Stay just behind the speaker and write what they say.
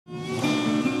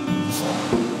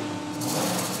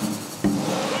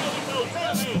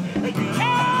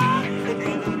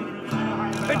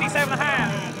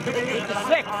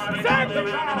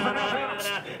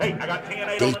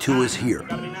Day 2 is here.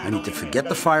 I need to forget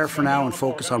the fire for now and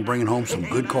focus on bringing home some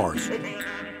good cars.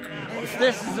 If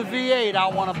this is a V8, I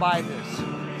want to buy this.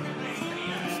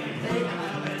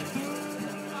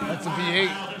 That's a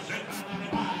V8.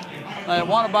 I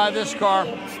want to buy this car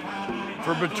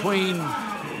for between,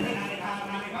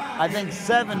 I think,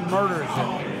 7 murders.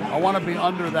 I want to be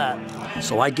under that.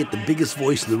 So I get the biggest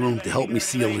voice in the room to help me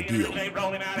seal the deal.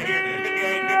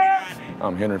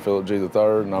 I'm Henry Philip G.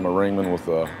 III, and I'm a ringman with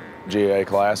GA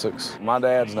Classics. My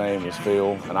dad's name is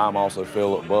Phil, and I'm also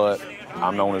Philip, but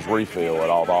I'm known as Refill at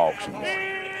all the auctions.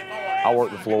 I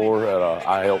work the floor,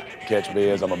 I help catch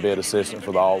bids. I'm a bid assistant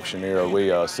for the auctioneer.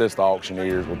 We assist the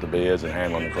auctioneers with the bids and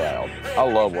handling the crowd. I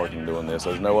love working doing this.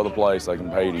 There's no other place they can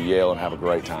pay you to yell and have a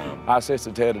great time. I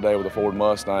assisted Ted today with a Ford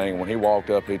Mustang. When he walked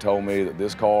up, he told me that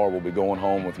this car will be going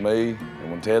home with me.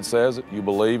 And when Ted says it, you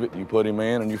believe it, you put him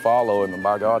in, and you follow him, and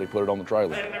by God, he put it on the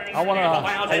trailer. I want to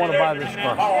buy this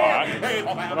car. I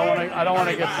don't want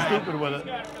to get stupid with it.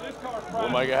 We'll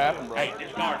make it happen, bro.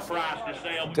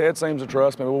 Ted seems to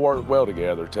trust me. We work well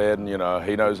together. Ted, you know,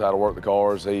 he knows how to work the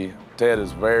cars. Ted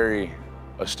is very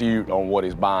astute on what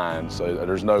he's buying, so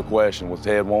there's no question. When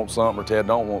Ted wants something or Ted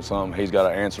don't want something, he's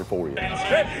got an answer for you.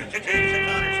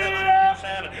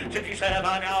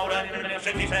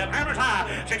 67, hammers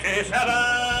high,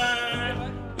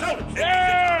 67. Number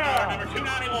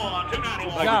 291,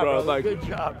 291. Thank you, bro. Thank you. Good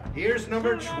job. Here's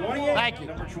number 28. Thank you.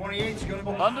 Number 28 is going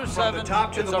to be Under 7. from the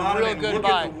top to It's the a bottom. real good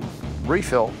buy.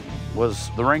 Refill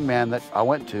was the ring man that I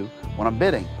went to when I'm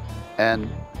bidding. And,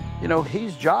 you know,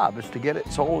 his job is to get it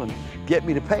sold and get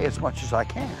me to pay as much as I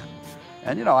can.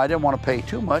 And, you know, I didn't want to pay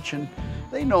too much, and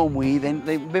they know me.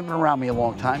 They've been around me a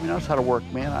long time. He knows how to work,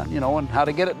 man, you know, and how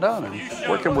to get it done. And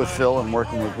working with Phil and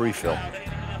working with Refill,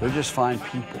 they're just fine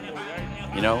people.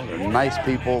 You know, they're nice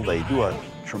people. They do a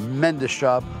tremendous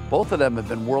job. Both of them have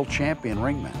been world champion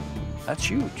ringmen. That's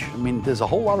huge. I mean, there's a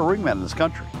whole lot of ringmen in this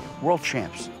country, world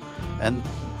champs. And,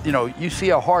 you know, you see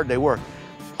how hard they work.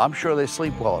 I'm sure they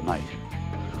sleep well at night.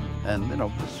 And, you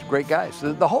know, it's great guys.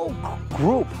 The whole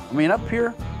group, I mean, up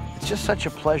here, it's just such a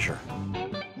pleasure.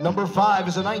 Number 5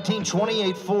 is a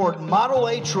 1928 Ford Model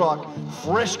A truck,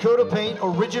 fresh coat of paint,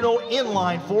 original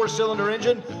inline 4-cylinder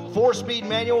engine, 4-speed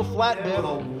manual flatbed.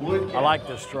 I like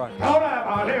this truck. Runs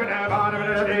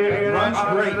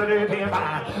great.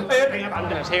 I'm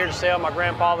just here to sell my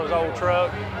grandfather's old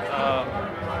truck.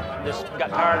 Just got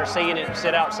tired of seeing it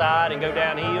sit outside and go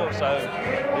downhill, so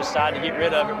just decided to get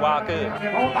rid of it while I could.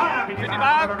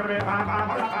 55.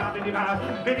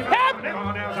 Hip.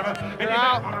 You're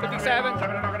out. 57.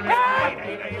 Hip.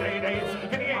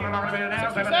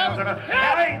 67. Is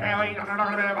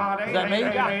that me?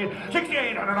 Yeah.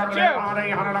 68. 291.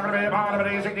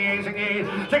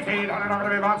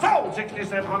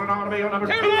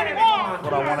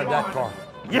 But I wanted that car.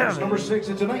 Yes. Number 6,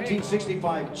 it's a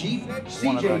 1965 Jeep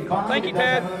CJ5. Thank you,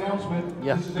 Ted.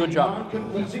 Yes, good job.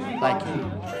 Thank you.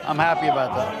 I'm happy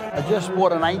about that. I just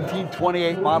bought a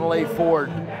 1928 Model A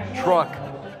Ford truck,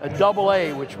 a double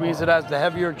A, which means it has the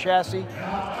heavier chassis.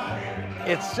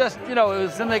 It's just, you know, it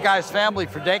was in the guy's family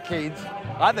for decades.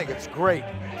 I think it's great.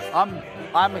 I'm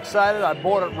excited. I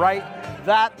bought it right.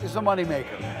 That is a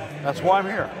moneymaker. That's why I'm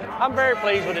here. I'm very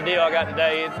pleased with the deal I got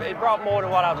today. It brought more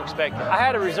than what I was expecting. I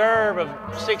had a reserve of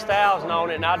 $6,000 on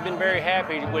it, and I'd been very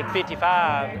happy with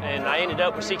 55, and I ended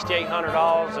up with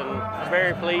 $6,800, and I'm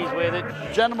very pleased with it. The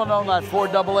gentleman on that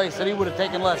Ford AA said he would have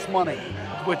taken less money,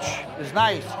 which is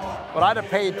nice, but I'd have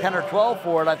paid 10 or 12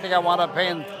 for it. I think I wound up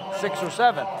paying 6 or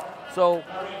 7. So,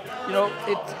 you know,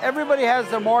 everybody has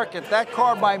their market. That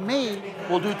car by me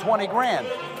will do 20 grand.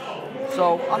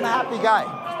 So I'm a happy guy.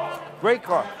 Great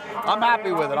car. I'm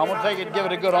happy with it. I'm gonna take it and give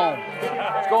it a good home.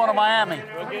 It's going to Miami.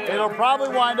 It'll probably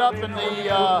wind up in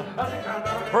the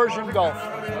Persian Gulf.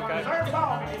 Okay.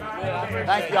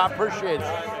 Thank you, I appreciate it.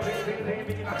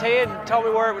 Ted told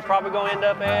me where it was probably going to end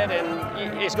up at,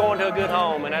 and it's going to a good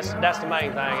home, and that's the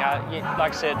main thing. Like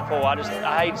I said before, I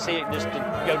hate to see it just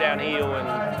to go downhill and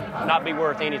not be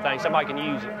worth anything. Somebody can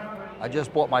use it. I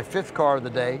just bought my 5th car of the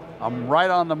day. I'm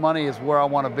right on the money is where I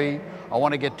want to be. I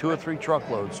want to get 2 or 3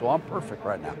 truckloads, so I'm perfect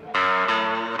right now.